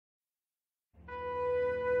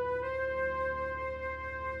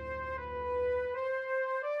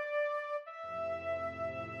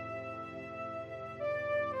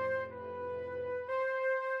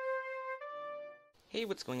Hey,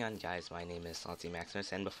 what's going on, guys? My name is Salty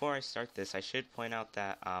Maximus, and before I start this, I should point out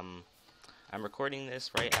that I'm recording this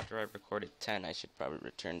right after I recorded 10. I should probably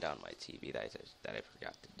return down my TV that I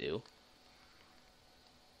forgot to do.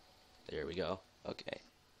 There we go. Okay.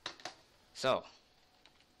 So,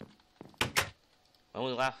 when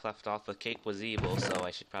we left off, the cake was evil, so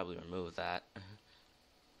I should probably remove that.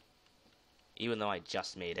 Even though I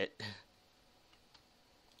just made it.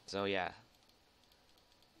 So, yeah.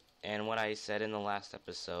 And what I said in the last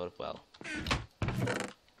episode, well,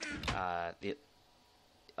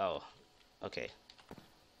 okay.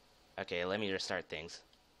 Okay, let me restart things.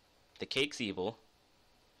 The cake's evil.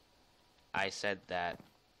 I said that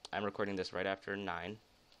I'm recording this right after 9.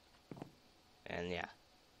 And yeah.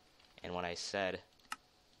 And when I said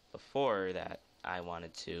before that I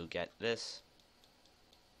wanted to get this,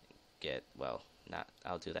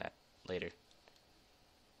 I'll do that later.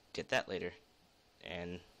 Get that later.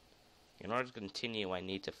 And in order to continue, I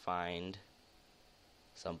need to find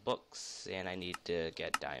some books, and I need to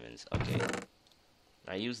get diamonds. Okay.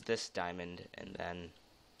 I use this diamond, and then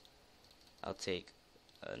I'll take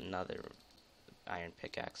another iron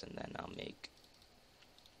pickaxe, and then I'll make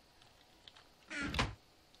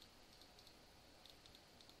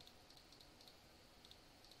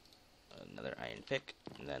another iron pick,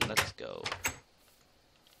 and then let's go.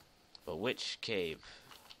 But which cave?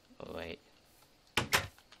 Oh, wait.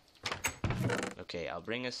 Okay, I'll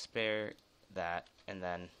bring a spare that, and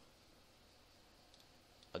then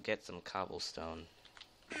I'll get some cobblestone.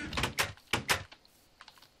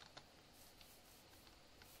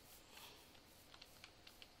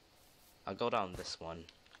 I'll go down this one.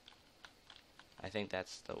 I think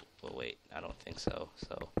that's the... well, wait, I don't think so.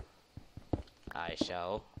 So,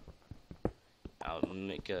 I'll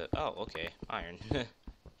make a... oh, okay, iron.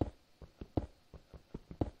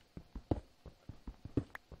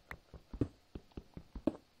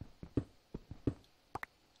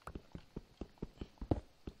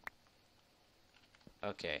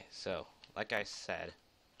 Okay, so, like I said,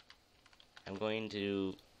 I'm going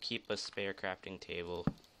to keep a spare crafting table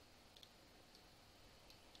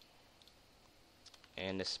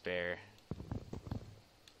and a spare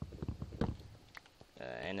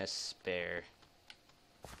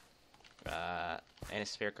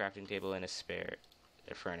crafting table and a spare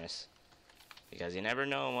furnace, because you never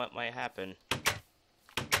know what might happen. You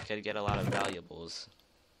could get a lot of valuables,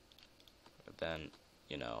 but then,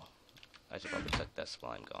 you know, I should probably cook this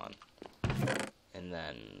while I'm gone. And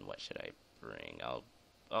then, what should I bring? Oh,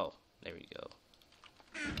 there we go.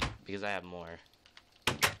 Because I have more.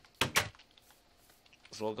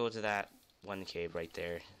 So we'll go to that one cave right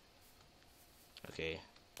there. Okay.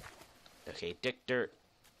 Okay, Dick Dirt.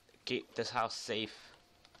 Keep this house safe.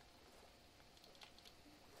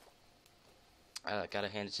 I gotta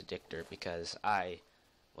hand it to Dick Dirt because I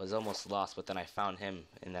was almost lost, but then I found him,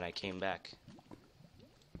 and then I came back.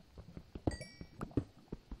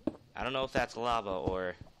 I don't know if that's lava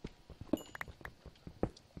or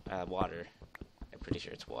water. I'm pretty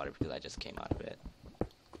sure it's water because I just came out of it.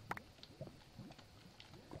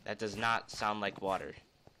 That does not sound like water.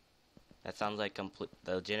 That sounds like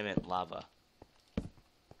legitimate lava.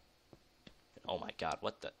 Oh my god,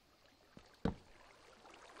 what the...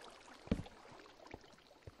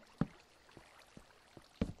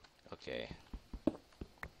 okay.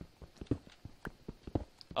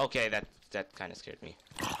 Okay, that kind of scared me.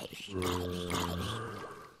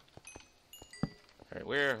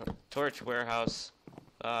 Alright, torch warehouse.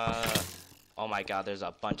 Oh my god, there's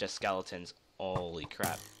a bunch of skeletons. Holy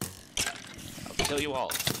crap. I'll kill you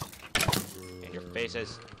all. In your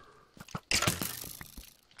faces.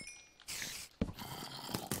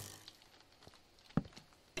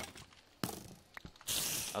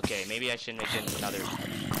 Okay, maybe I should make another...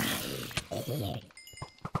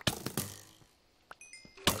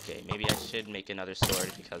 okay, maybe I should make another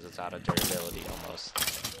sword because it's out of durability almost.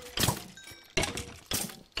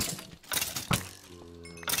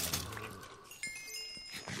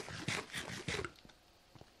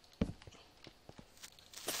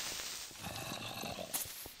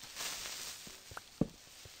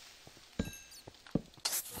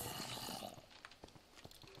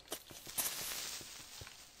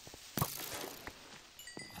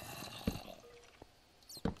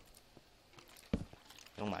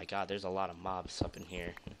 Oh my god, there's a lot of mobs up in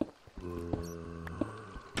here.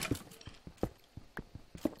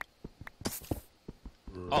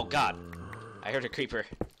 Oh god! I heard a creeper.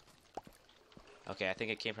 Okay, I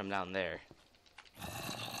think it came from down there.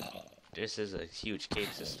 This is a huge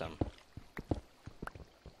cave system.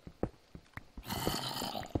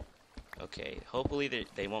 Okay, hopefully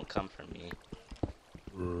they won't come from me.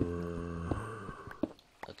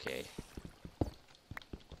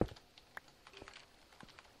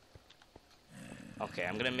 Okay,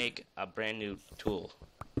 I'm gonna make a brand new tool.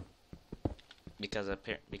 Because it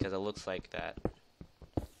looks like that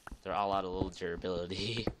they're all out of little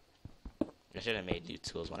durability. I should have made new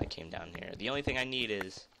tools when I came down here. The only thing I need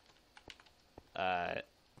is an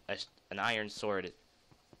iron sword.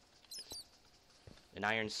 An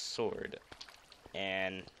iron sword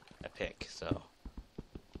and a pick. So,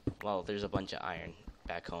 well, there's a bunch of iron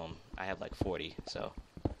back home. I have like 40, so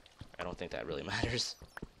I don't think that really matters.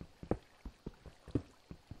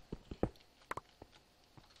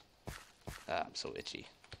 I'm so itchy.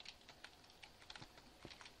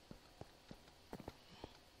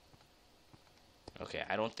 Okay,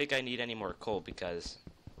 I don't think I need any more coal because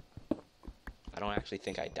I don't actually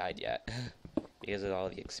think I died yet. Because of all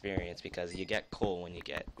the experience, because you get coal when you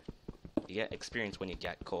get experience when you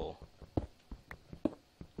get coal.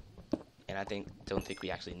 And I don't think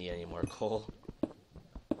we actually need any more coal.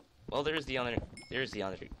 Well, there's the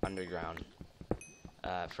underground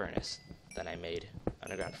furnace that I made.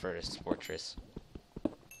 Underground furnace fortress.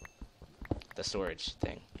 The storage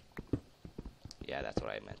thing. Yeah, that's what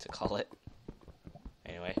I meant to call it.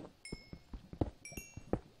 Anyway.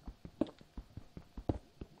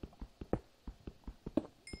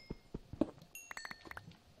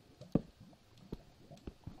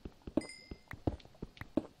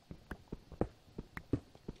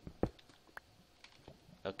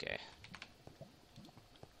 Okay.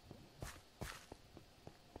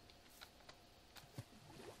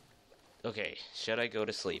 Okay, should I go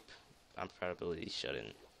to sleep? I'm probably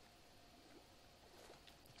shouldn't.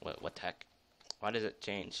 What the heck? Why does it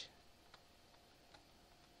change?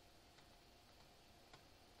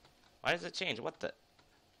 Why does it change? What the?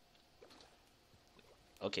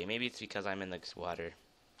 Okay, maybe it's because I'm in the water.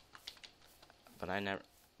 But I never,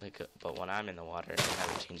 like, but when I'm in the water, it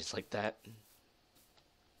never changes like that.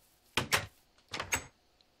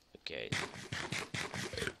 Okay.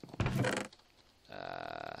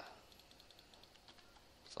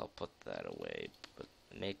 So I'll put that away, but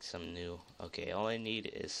make some new. Okay, all I need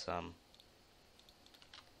is some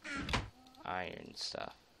iron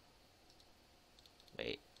stuff.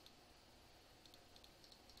 Wait.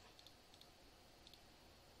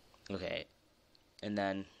 Okay. And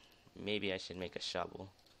then maybe I should make a shovel.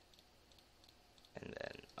 And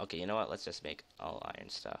then, okay, you know what? Let's just make all iron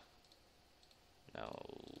stuff. No.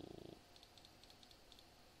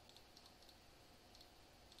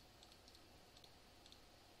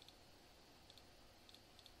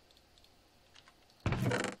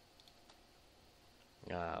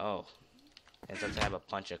 Oh. And since I have a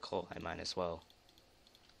bunch of coal, I might as well.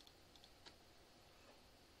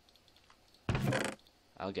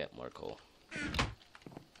 I'll get more coal.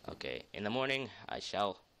 Okay, in the morning, I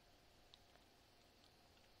shall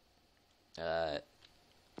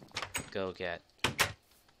go get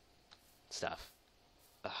stuff.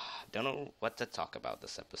 Don't know what to talk about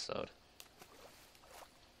this episode.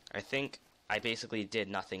 I think I basically did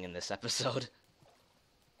nothing in this episode.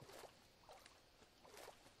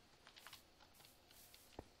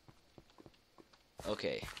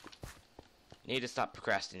 Okay. Need to stop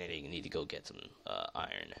procrastinating. Need to go get some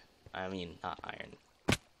iron. I mean, not iron.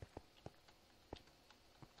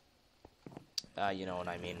 You know what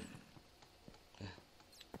I mean.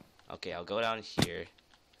 Okay, I'll go down here.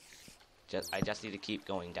 I just need to keep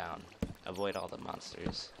going down. Avoid all the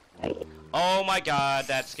monsters. Oh my god,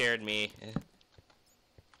 that scared me.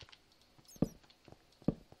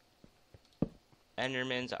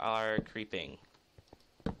 Endermans are creeping.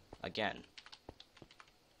 Again.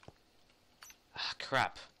 Ah,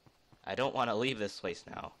 crap. I don't want to leave this place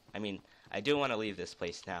now. I mean, I do want to leave this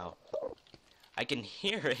place now. I can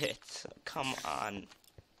hear it. Come on.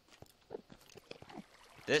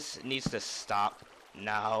 This needs to stop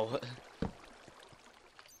now.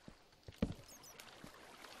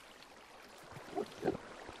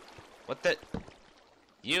 What the?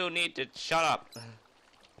 You need to shut up.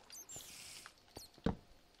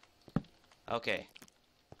 Okay.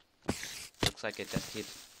 Looks like it just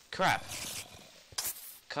keeps... Crap!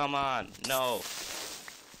 Come on, no.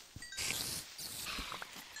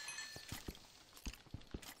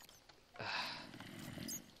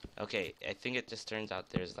 Okay, I think it just turns out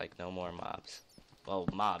there's like no more mobs. Well,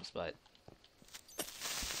 mobs, but...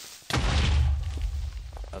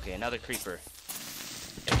 Okay, another creeper.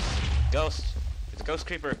 It's Ghost! It's a ghost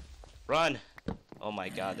creeper! Run! Oh my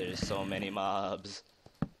god, there's so many mobs.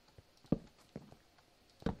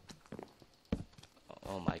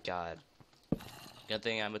 Oh my god. Good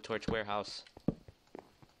thing I'm a torch warehouse.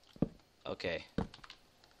 Okay.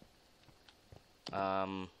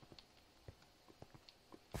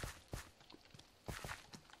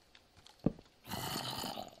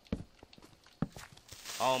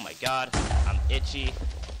 Oh my god, I'm itchy.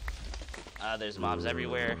 There's mobs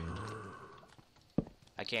everywhere.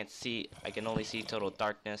 I can't see. I can only see total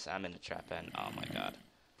darkness. I'm in a trap end. Oh my god.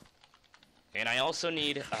 And I also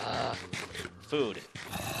need food.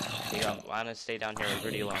 I want to stay down here a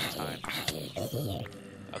pretty long time.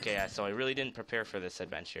 Okay, so I really didn't prepare for this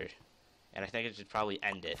adventure. And I think I should probably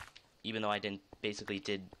end it. Even though I basically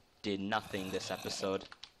did nothing this episode.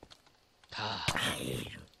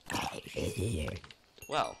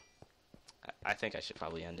 Well, I think I should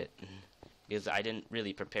probably end it. Because I didn't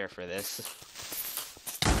really prepare for this.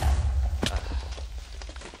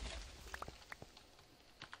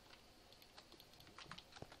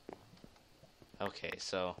 Okay,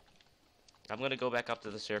 so I'm gonna go back up to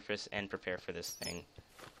the surface and prepare for this thing.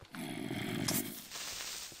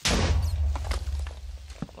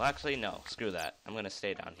 Well, actually, no. Screw that. I'm gonna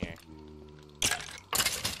stay down here.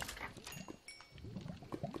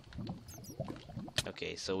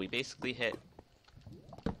 Okay, so we basically hit...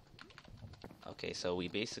 Okay, so we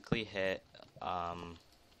basically hit, lava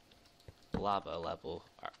level.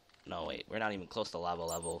 No, wait. We're not even close to lava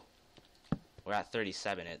level. We're at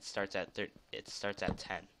 37. It starts at 10.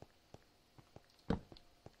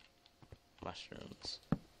 Mushrooms.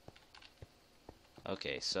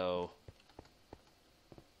 Okay, so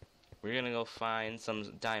we're gonna go find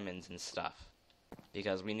some diamonds and stuff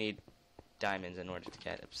because we need diamonds in order to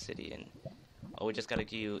get obsidian. All we just gotta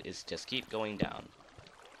do is just keep going down.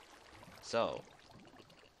 So,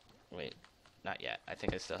 wait, not yet. I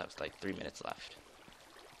think I still have like 3 minutes left.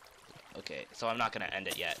 Okay, so I'm not gonna end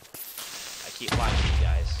it yet. I keep watching you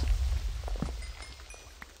guys.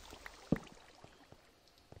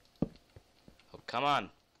 Oh, come on.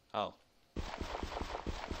 Oh.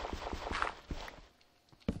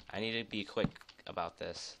 I need to be quick about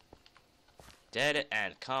this. Dead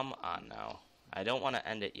end. Come on now. I don't want to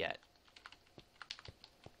end it yet.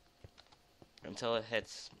 Until it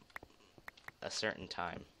hits a certain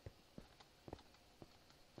time.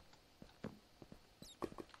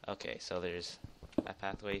 Okay, so there's that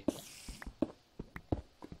pathway.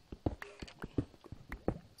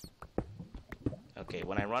 Okay,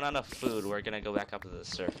 when I run out of food, we're gonna go back up to the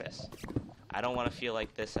surface. I don't want to feel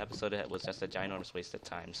like this episode was just a ginormous waste of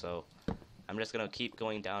time, so I'm just gonna keep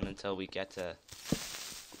going down until we get to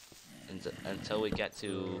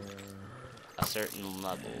a certain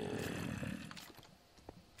level.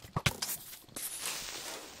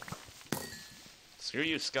 Screw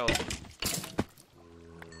you, skeleton.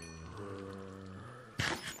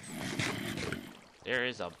 There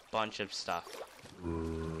is a bunch of stuff.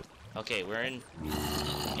 Okay, we're in.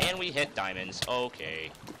 And we hit diamonds. Okay.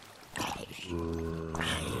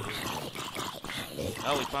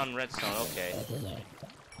 Oh, we found redstone. Okay.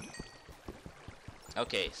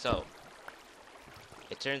 Okay, so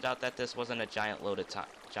it turns out that this wasn't a giant load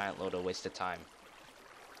of wasted time.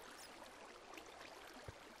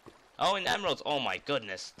 Oh, and emeralds. Oh my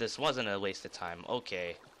goodness, this wasn't a waste of time.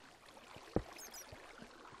 Okay.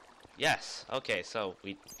 Yes. Okay, so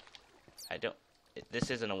this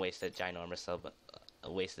isn't a waste of ginormous, but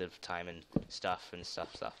a waste of time and stuff.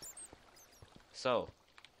 So,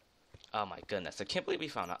 oh my goodness, I can't believe we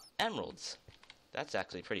found emeralds. That's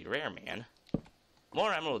actually pretty rare, man.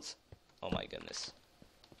 More emeralds. Oh my goodness.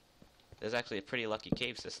 There's actually a pretty lucky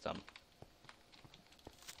cave system.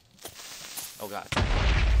 Oh god.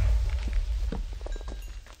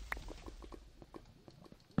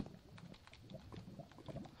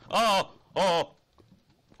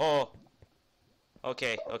 Oh!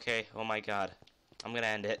 Okay, oh my god. I'm gonna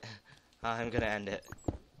end it. I'm gonna end it.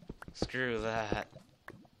 Screw that.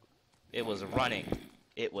 It was running.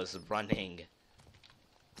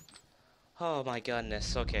 Oh my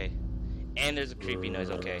goodness, okay. And there's a creepy noise,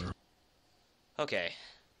 okay. Okay.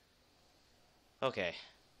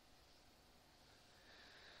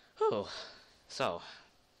 Whew. So,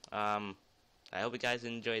 I hope you guys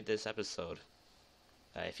enjoyed this episode.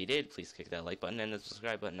 If you did, please click that like button and the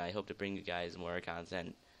subscribe button. I hope to bring you guys more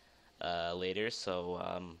content later. So,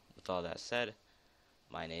 with all that said,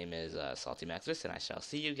 my name is Salty Maximus, and I shall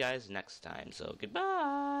see you guys next time. So,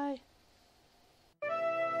 goodbye!